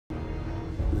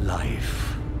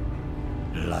Life.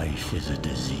 Life is a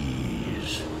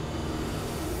disease.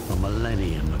 A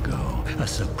millennium ago, a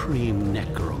supreme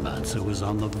necromancer was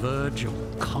on the verge of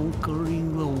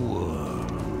conquering the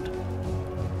world.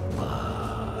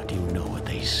 But you know what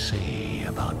they say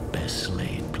about best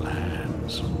laid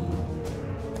plans.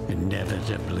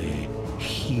 Inevitably,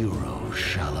 heroes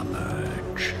shall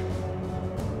emerge.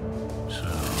 So,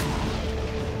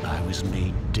 I was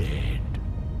made dead.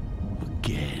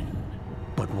 Again.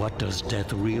 But what does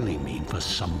death really mean for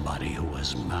somebody who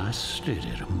has mastered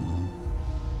it?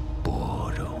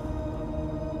 Boredom.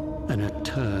 An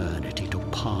eternity to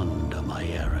ponder my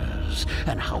errors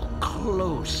and how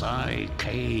close I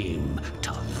came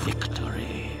to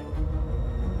victory.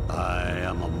 I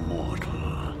am a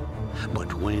mortal,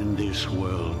 but when this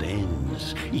world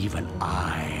ends, even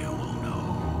I will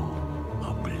know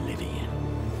oblivion.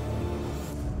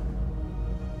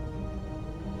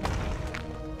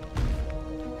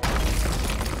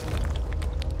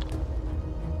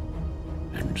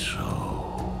 And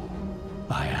so,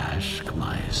 I ask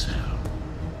myself,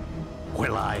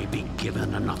 will I be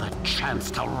given another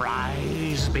chance to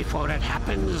rise before it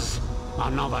happens?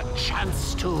 Another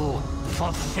chance to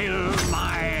fulfill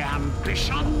my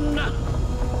ambition?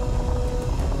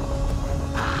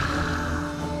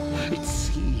 It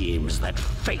seems that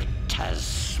fate has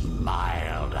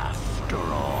smiled after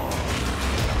all.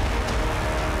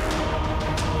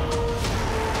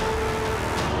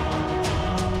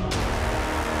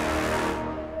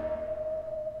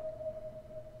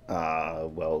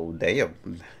 Well, damn.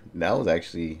 That was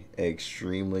actually an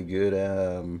extremely good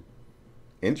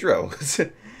intro.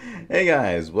 Hey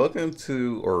guys, welcome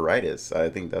to Iratus. I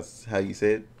think that's how you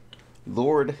say it.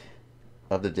 Lord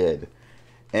of the Dead.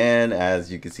 And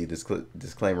as you can see, this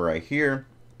disclaimer right here,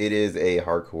 it is a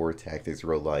hardcore tactics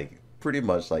roguelike, pretty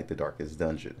much like the Darkest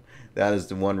Dungeon. That is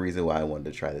the one reason why I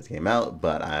wanted to try this game out,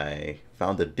 but I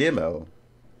found a demo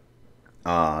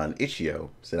on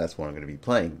Itch.io, so that's what I'm going to be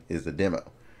playing, is the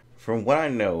demo. From what I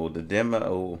know, the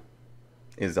demo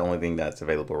is the only thing that's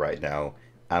available right now.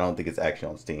 I don't think it's actually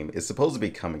on Steam. It's supposed to be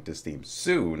coming to Steam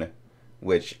soon,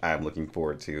 which I'm looking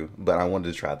forward to, but I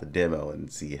wanted to try the demo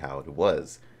and see how it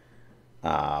was.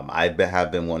 I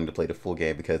have been wanting to play the full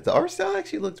game because the art style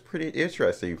actually looks pretty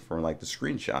interesting from like the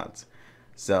screenshots.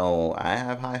 So I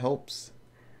have high hopes.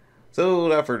 So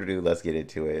without further ado, let's get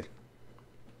into it.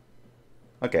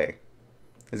 Okay.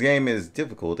 This game is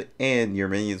difficult and your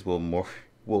minions will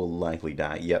likely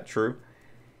die. Yep, true.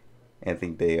 And I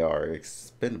think they are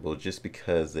expendable just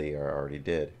because they are already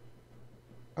dead.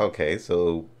 Okay,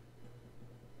 so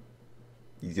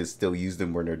you just still use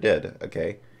them when they're dead.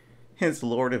 Okay. Hence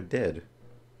Lord of Dead.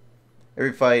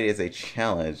 Every fight is a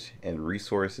challenge and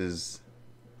resources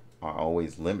are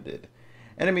always limited.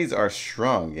 Enemies are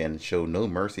strong and show no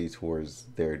mercy towards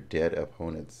their dead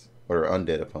opponents or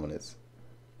undead opponents.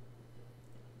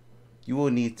 You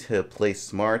will need to play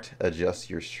smart, adjust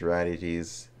your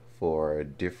strategies for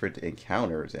different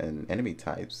encounters and enemy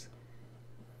types.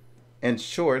 In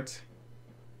short,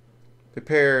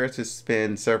 prepare to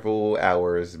spend several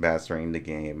hours mastering the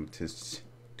game to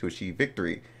achieve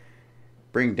victory.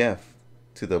 Bring death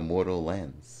to the mortal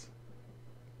lands.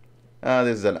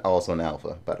 This is also an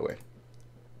alpha, by the way.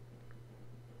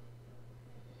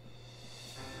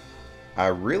 I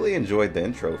really enjoyed the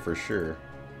intro for sure.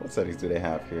 What settings do they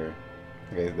have here?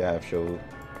 Okay, they have show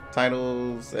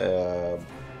titles,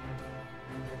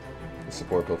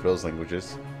 support both of those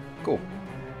languages. Cool.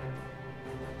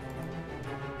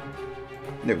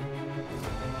 New.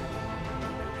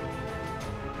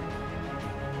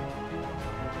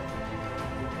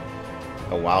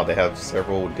 Oh wow, they have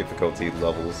several difficulty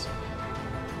levels.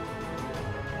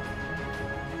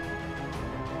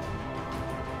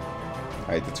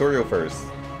 Alright, tutorial first.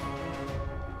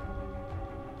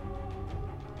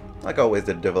 Like always,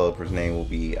 the developer's name will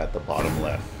be at the bottom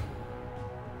left.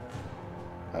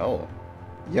 Oh.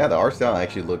 Yeah, the art style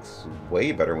actually looks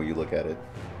way better when you look at it.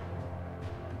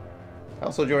 I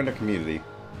also joined the community.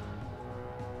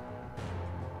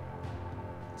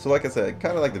 So like I said,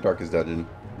 kind of like the Darkest Dungeon.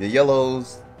 The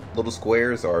yellows, little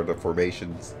squares are the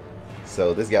formations.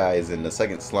 So this guy is in the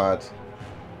second slot.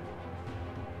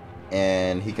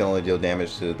 And he can only deal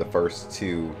damage to the first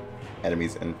two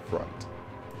enemies in front.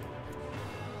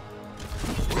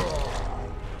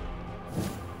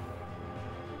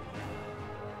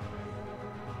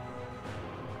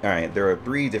 Alright, there are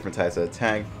 3 different types of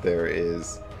attack. There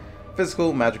is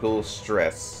physical, magical,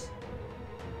 stress.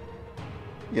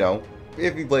 You know,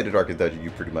 if you play the Darkest Dungeon,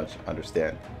 you pretty much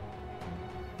understand.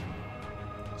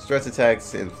 Stress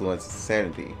attacks influence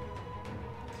sanity.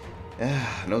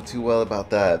 Know too well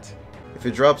about that. If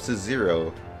it drops to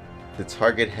 0, the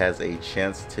target has a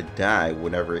chance to die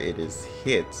whenever it is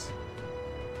hit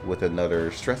with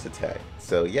another stress attack.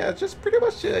 So yeah, just pretty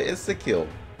much it's a kill.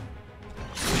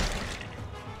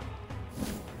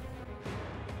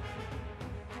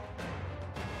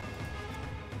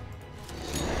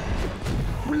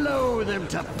 Blow them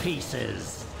to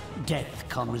pieces. Death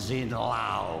comes in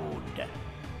loud.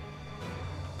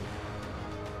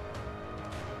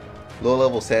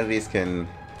 Low-level sanities can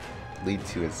lead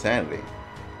to insanity.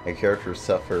 A character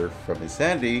suffer from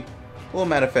insanity will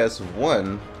manifest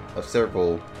one of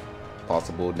several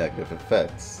possible negative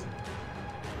effects.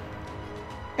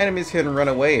 Enemies can run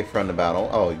away from the battle.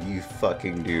 Oh, you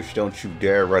fucking douche. Don't you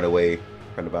dare run away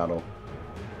from the battle.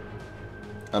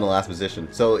 On the last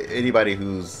position. So anybody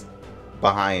who's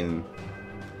behind,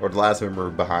 or the last member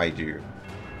behind you,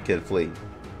 can flee.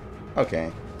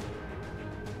 Okay.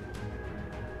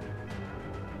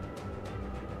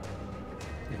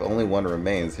 If only one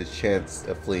remains, his chance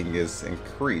of fleeing is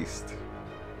increased.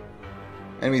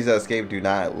 Enemies that escape do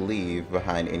not leave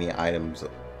behind any items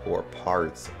or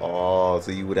parts. Oh,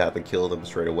 so you would have to kill them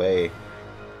straight away.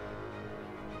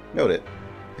 Note it.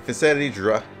 If sanity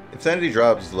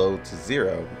drops low to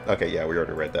 0. Okay, yeah, we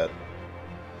already read that.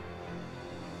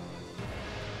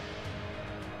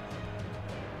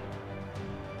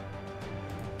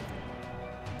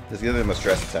 Just give them a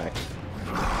stress attack.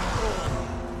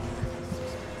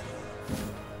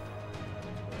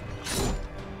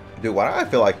 Dude, why do I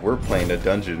feel like we're playing a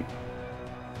dungeon?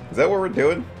 Is that what we're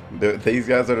doing? These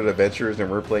guys are the adventurers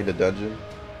and we're playing the dungeon?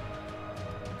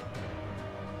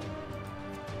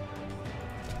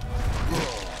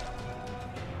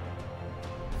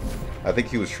 I think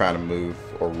he was trying to move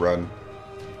or run.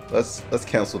 Let's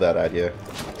cancel that idea.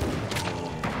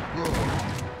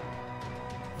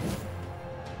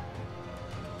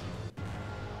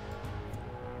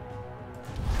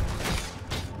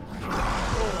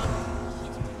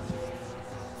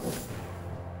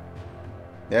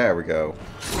 There we go.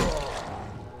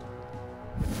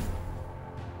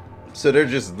 So they're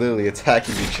just literally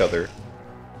attacking each other.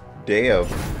 Damn.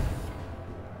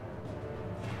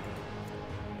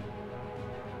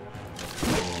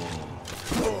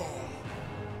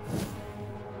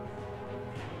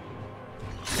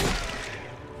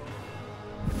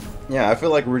 Yeah, I feel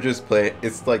like we're just playing.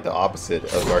 It's like the opposite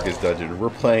of Darkest Dungeon. We're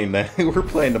playing that. We're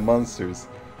playing the monsters.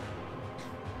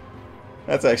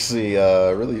 That's actually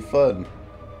really fun.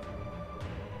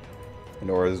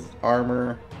 Nora's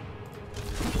armor.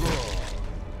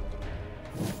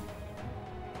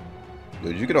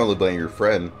 Dude, you can only blame your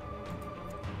friend.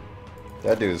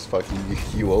 That dude is fucking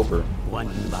you over. One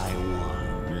by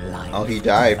one, life oh, he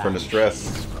died from the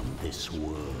stress. From this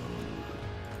world.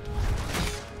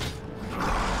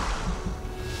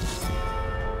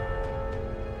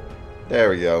 There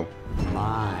we go.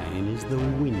 Mine is the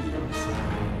winning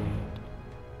side.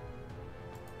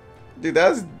 Dude,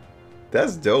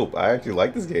 that's dope. I actually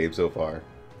like this game so far.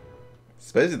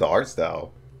 Especially the art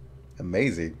style.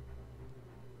 Amazing.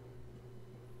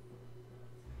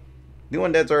 New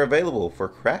undeads are available for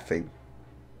crafting.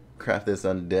 Craft this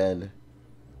undead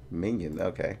minion.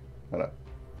 Okay. Hold up.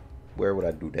 Where would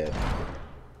I do that?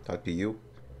 Talk to you?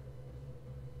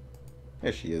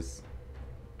 There she is.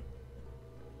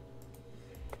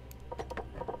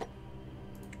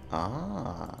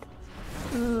 Ah.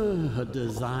 A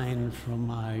design from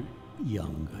my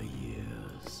younger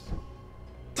years.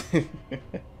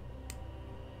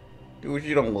 Dude,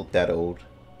 you don't look that old.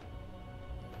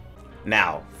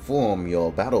 Now, form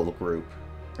your battle group.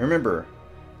 Remember,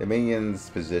 the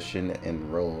minions' position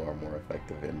and role are more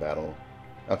effective in battle.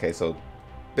 Okay, so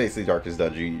basically Darkest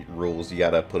Dungeon rules, you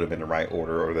gotta put them in the right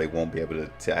order or they won't be able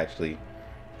to actually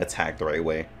attack the right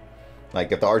way.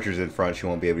 Like, if the archer's in front, she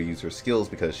won't be able to use her skills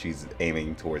because she's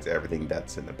aiming towards everything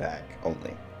that's in the back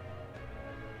only.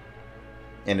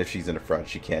 And if she's in the front,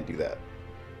 she can't do that.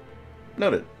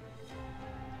 Noted.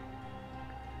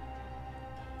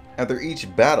 After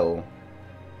each battle,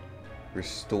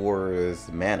 restores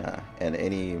mana, and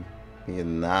any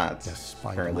not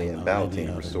Despite currently my in battle team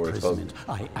millennia of restores both.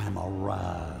 imprisonment, I am a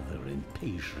rather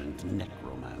impatient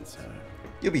necromancer.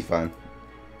 You'll be fine.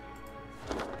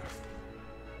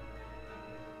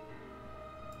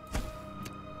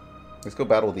 Let's go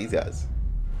battle these guys.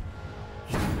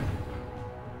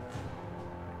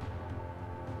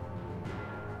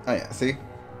 Oh yeah, see?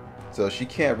 So she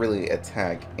can't really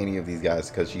attack any of these guys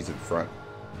because she's in front.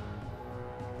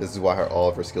 This is why all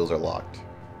of her skills are locked.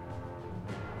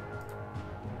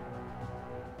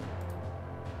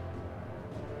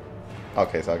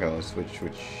 Okay, so I can only switch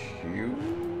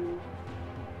you.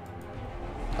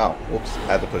 Oh, whoops. I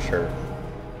had to push her.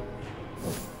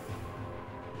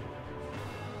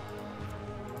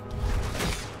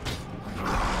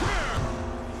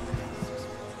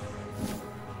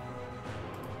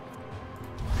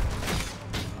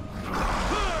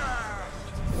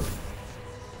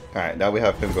 Alright, now we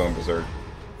have him going berserk.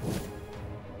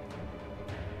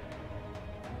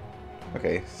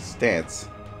 Okay, stance.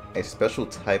 A special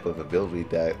type of ability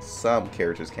that some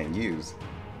characters can use.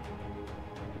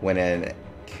 When a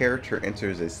character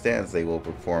enters a stance, they will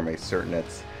perform a certain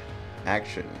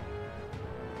action.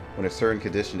 When a certain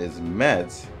condition is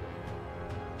met,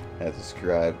 as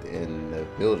described in the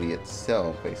ability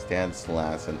itself, a stance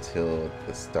lasts until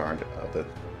the start of the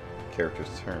character's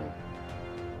turn.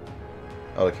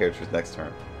 Oh, the character's next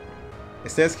turn. A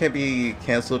stance can be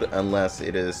cancelled unless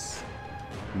it is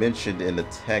mentioned in the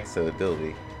text of the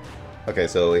ability. Okay,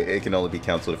 so it can only be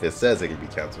cancelled if it says it can be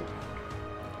cancelled.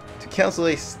 To cancel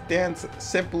a stance,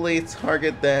 simply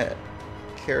target that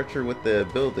character with the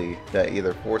ability that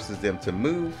either forces them to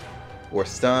move or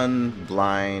stun,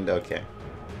 blind. Okay.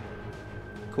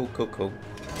 Cool, cool, cool.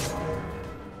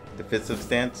 Defensive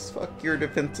stance? Fuck your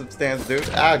defensive stance, dude.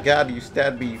 Ah, God, you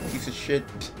stabbed me, you piece of shit.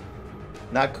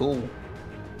 Not cool.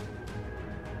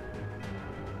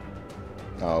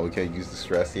 Oh, we can't use the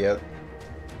stress yet?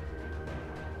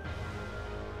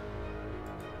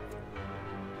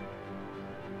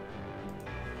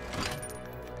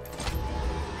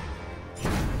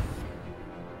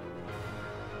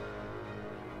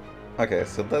 Okay,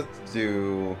 so let's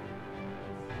do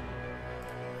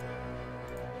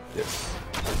this.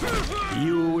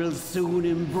 You will soon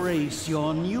embrace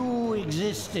your new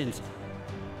existence.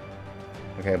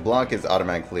 Okay, block is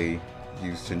automatically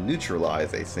used to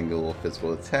neutralize a single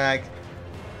physical attack.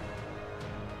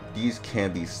 These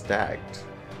can be stacked.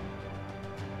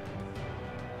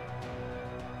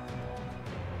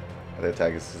 The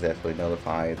attack is successfully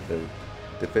nullified. The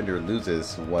defender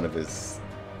loses one of his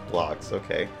blocks.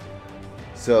 Okay.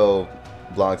 So,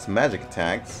 blocks magic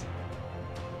attacks,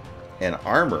 and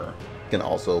armor can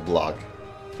also block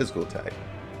physical attack.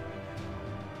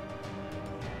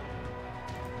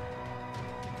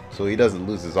 So he doesn't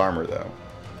lose his armor though.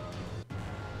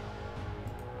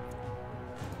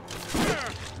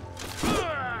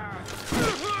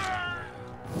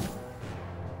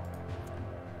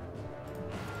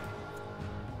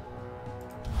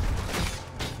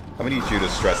 I'm gonna need you to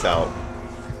stress out.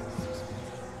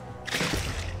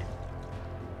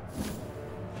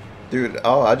 Dude,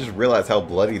 oh, I just realized how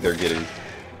bloody they're getting.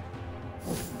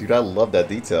 Dude, I love that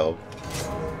detail.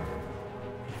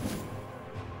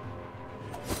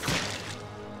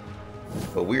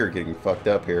 But we are getting fucked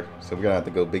up here, so we're gonna have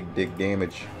to go big dig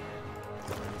damage.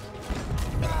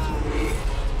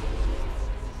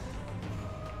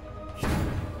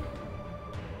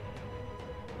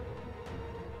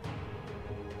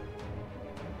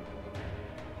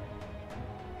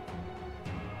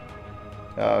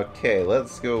 Okay,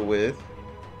 let's go with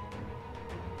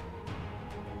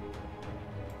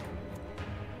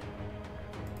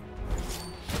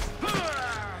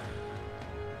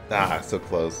ah, so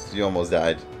close. You almost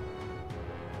died.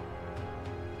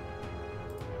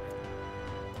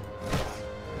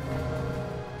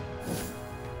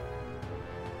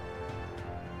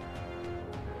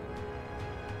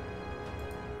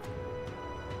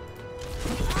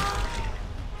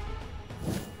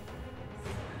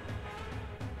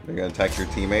 They're gonna attack your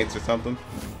teammates or something?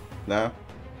 No?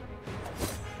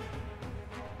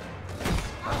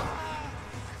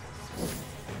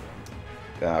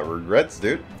 Regrets,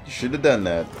 dude. You should have done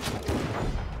that.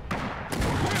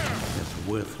 As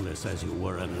worthless as you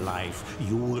were in life,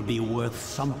 you will be worth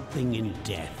something in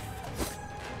death.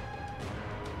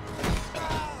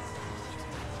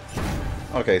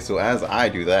 Okay, so as I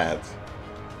do that,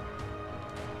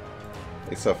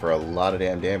 they suffer a lot of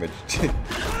damn damage.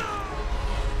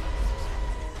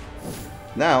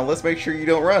 Now, let's make sure you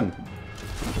don't run.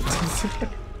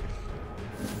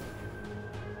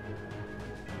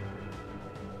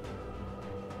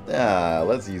 Ah,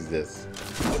 let's use this.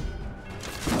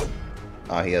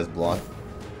 Ah, he has block.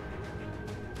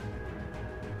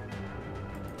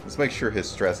 Let's make sure his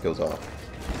stress goes off.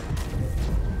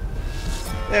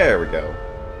 There we go.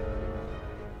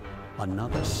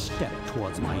 Another step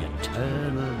towards my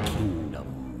eternal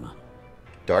kingdom.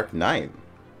 Dark Knight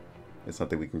is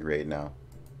something we can create now.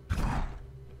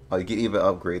 Oh, you can even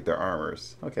upgrade their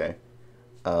armors. Okay.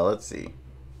 Let's see.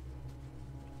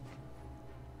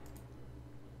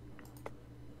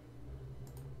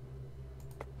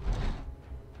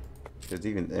 There's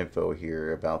even info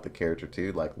here about the character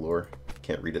too, like lore.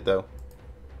 Can't read it though.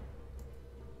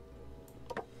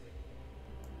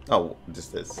 Oh,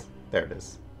 just this. There it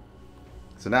is.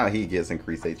 So now he gets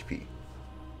increased HP.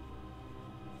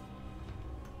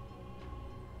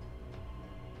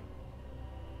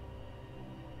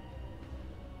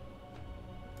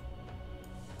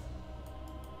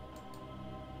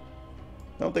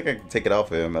 don't think I can take it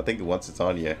off of him. I think once it's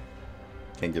on you,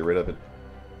 can't get rid of it.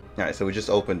 Alright, so we just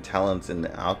opened talents in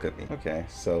alchemy. Okay,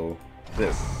 so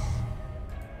this.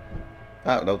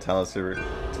 Oh, no talents to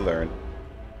learn.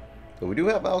 But we do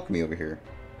have alchemy over here.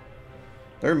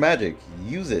 Learn magic.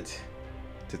 Use it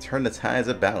to turn the tides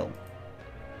of battle.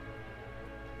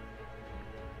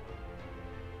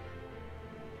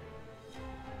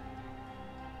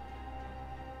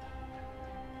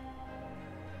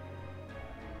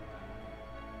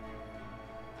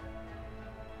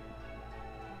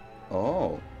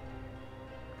 Oh.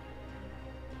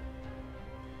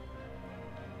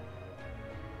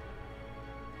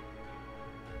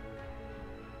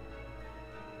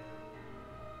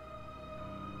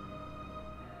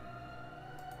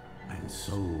 And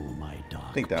so my dark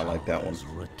I think I like that one.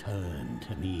 Return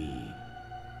to me.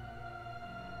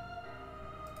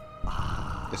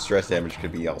 The stress damage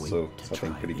could be also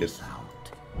something pretty good.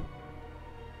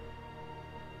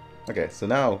 Okay, so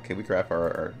now can we craft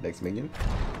our next minion?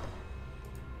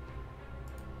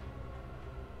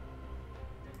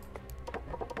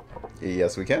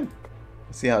 Yes, we can.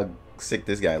 Let's see how sick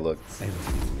this guy looks.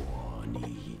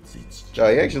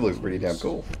 Oh, he actually looks pretty damn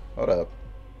cool. Hold up.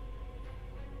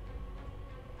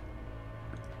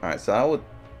 Alright, so I would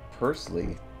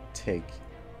personally take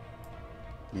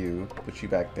you, put you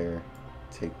back there,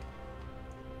 take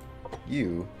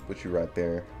you, put you right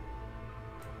there.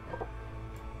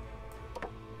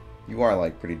 You are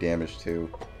like pretty damaged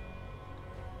too.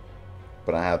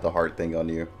 But I have the heart thing on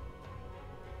you.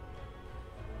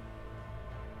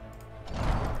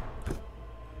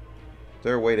 Is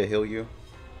there a way to heal you?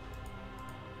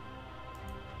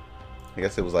 I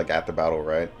guess it was like after battle,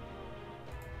 right?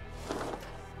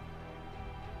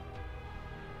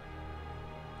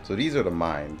 So these are the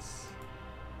mines.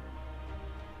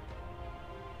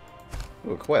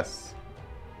 Ooh, quests.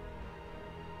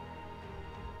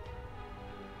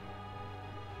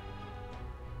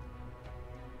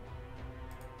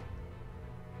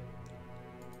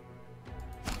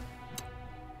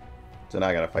 So now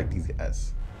I gotta fight these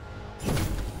guys.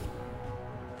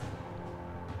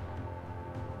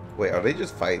 Wait, are they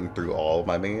just fighting through all of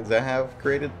my minions I have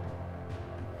created?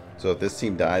 So if this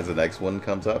team dies, the next one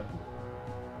comes up?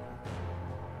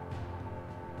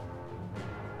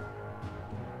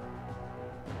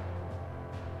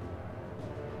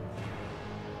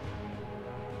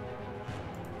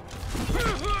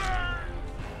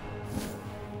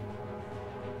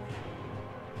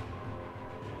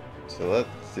 So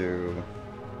let's do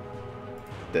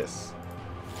this.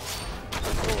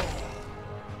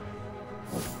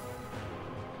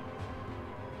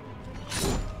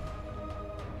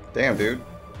 Damn, dude.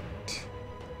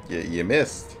 You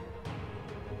missed.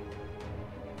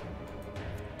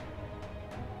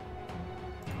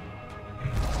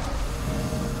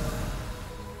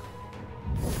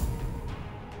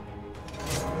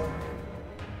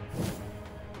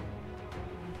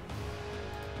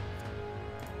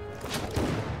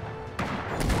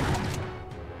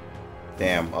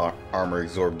 Damn, armor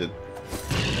absorbed it.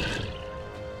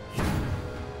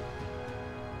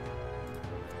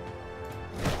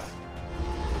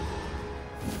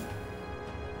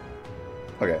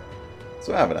 Okay,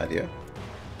 so I have an idea.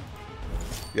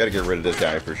 You gotta get rid of this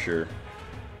guy for sure.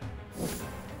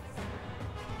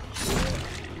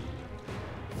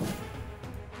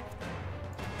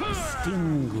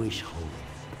 Distinguish hope.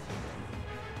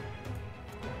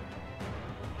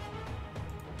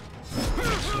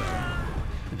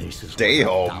 This is Damn.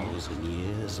 what 1,000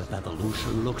 years of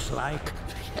evolution looks like.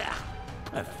 Yeah,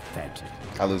 pathetic.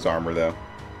 I lose armor though.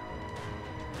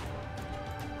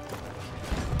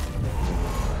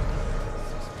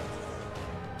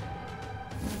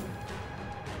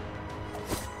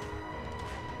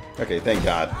 Okay, thank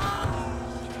God.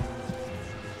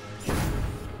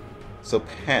 So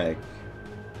panic.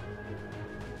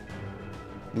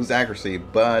 Lose accuracy,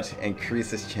 but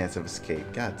increases chance of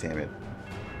escape. God damn it.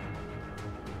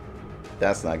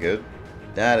 That's not good.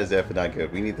 That is definitely not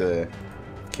good. We need to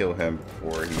kill him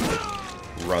before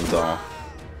he runs off.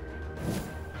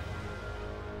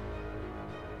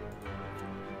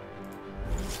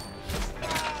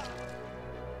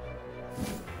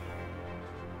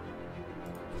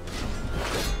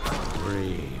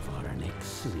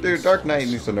 Dude, Dark Knight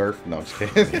needs a nerf. No, I'm just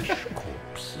kidding.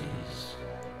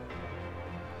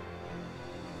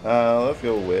 Let's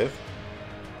go with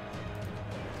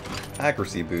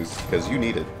accuracy boost, because you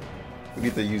need it. We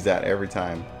need to use that every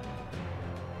time.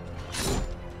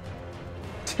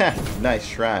 Nice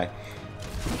try.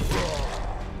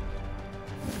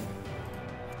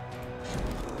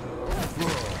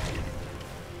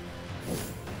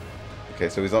 Okay,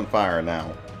 so he's on fire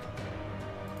now.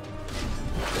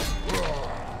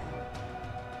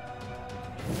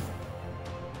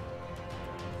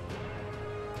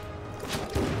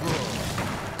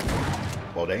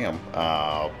 Oh, damn.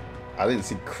 I didn't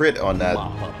see crit on that.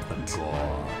 Mop up the gore.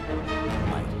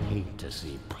 I hate to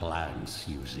see plants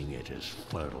using it as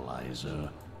fertilizer.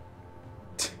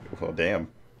 Well, damn.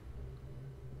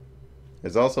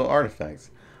 There's also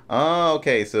artifacts. Oh,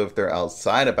 okay, so if they're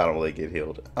outside of battle, they get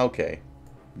healed. Okay.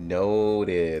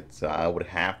 Noted. So I would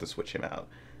have to switch him out.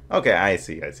 Okay, I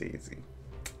see.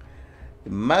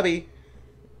 Maybe.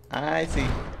 I see.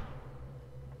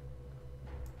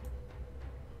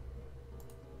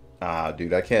 Ah,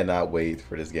 dude, I cannot wait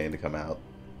for this game to come out.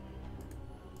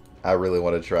 I really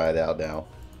want to try it out now.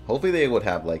 Hopefully they would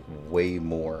have, like, way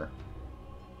more.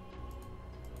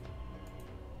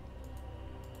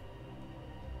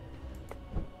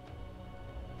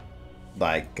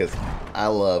 Like, because I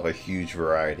love a huge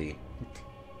variety.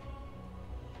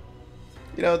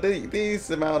 You know,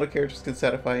 these amount of characters can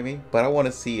satisfy me, but I want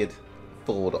to see it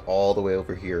fold all the way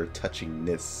over here, touching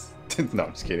this. No,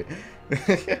 I'm just kidding.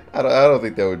 I don't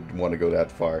think they would want to go that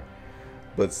far.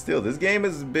 But still, this game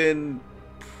has been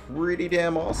pretty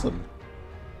damn awesome.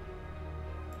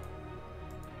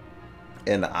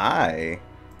 And I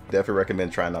definitely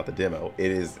recommend trying out the demo.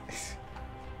 It is...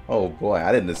 Oh boy,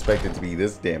 I didn't expect it to be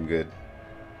this damn good.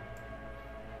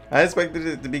 I expected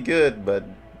it to be good, but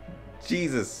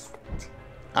Jesus,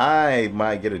 I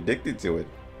might get addicted to it.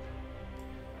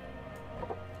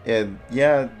 And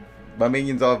yeah, my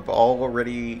minions have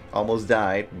already almost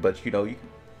died, but you know,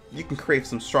 you can crave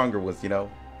some stronger ones, you know.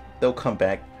 They'll come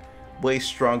back way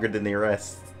stronger than the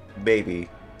rest. Maybe.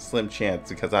 Slim chance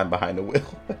because I'm behind the wheel.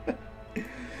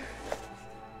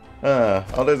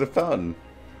 Oh, there's a fountain.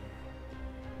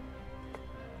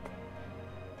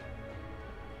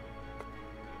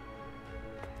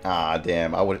 Ah,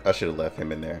 damn. I should have left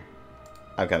him in there.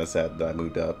 I'm kind of sad that I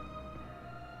moved up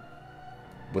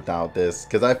without this,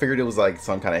 because I figured it was like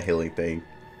some kind of healing thing.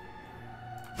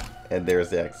 And there's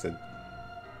the exit.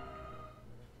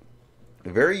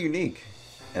 Very unique.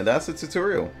 And that's the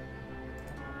tutorial.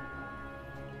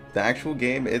 The actual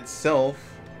game itself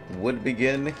would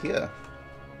begin here.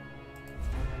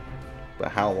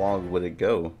 But how long would it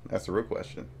go? That's the real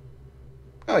question.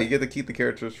 Oh, you get to keep the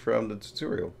characters from the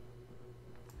tutorial.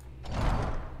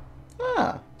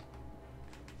 Ah.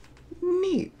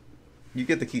 Neat. You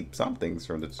get to keep some things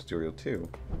from the tutorial too.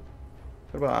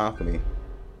 What about alchemy?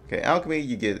 Okay, alchemy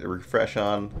you get a refresh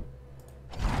on.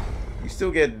 You still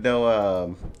get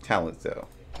no talents though.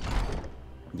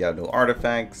 You have no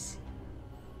artifacts.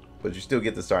 But you still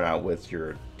get to start out with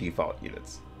your default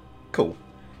units. Cool.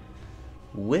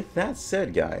 With that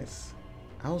said, guys,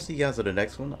 I'll see you guys at the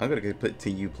next one. I'm going to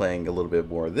continue playing a little bit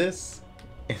more of this.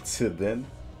 Until then,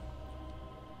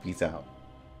 peace out.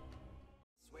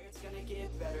 Swear it's gonna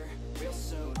get better real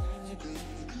soon.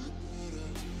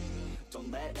 Don't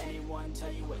let anyone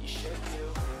tell you what you should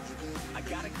do. I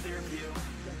got a clear view.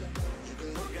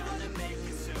 We're gonna make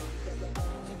it soon.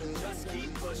 Just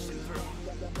keep pushing through.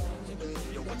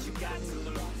 You're what you got to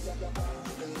lose.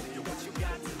 You're what you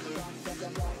got to lose.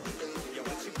 You're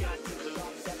what you got to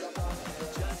lose.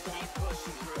 Just keep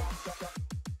pushing through.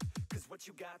 'Cause what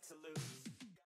you got to lose.